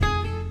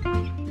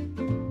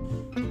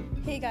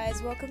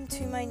guys, welcome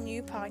to my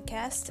new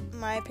podcast,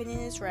 My Opinion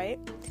is Right.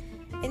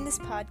 In this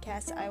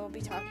podcast, I will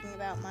be talking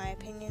about my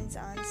opinions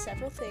on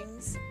several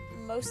things,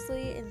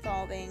 mostly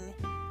involving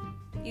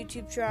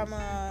YouTube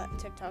drama,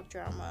 TikTok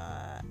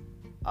drama,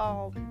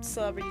 all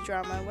celebrity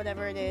drama,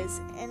 whatever it is,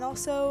 and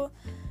also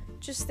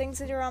just things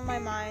that are on my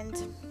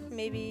mind,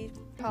 maybe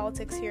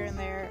politics here and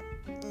there,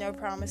 no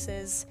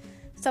promises,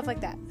 stuff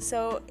like that.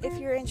 So if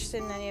you're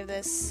interested in any of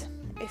this,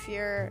 if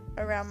you're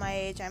around my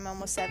age, I'm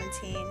almost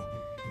 17,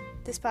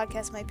 this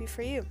podcast might be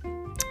for you.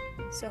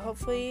 So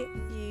hopefully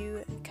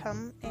you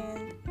come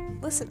and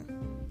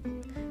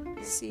listen.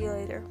 See you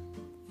later.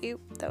 Ew,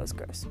 that was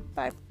gross.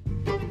 Bye.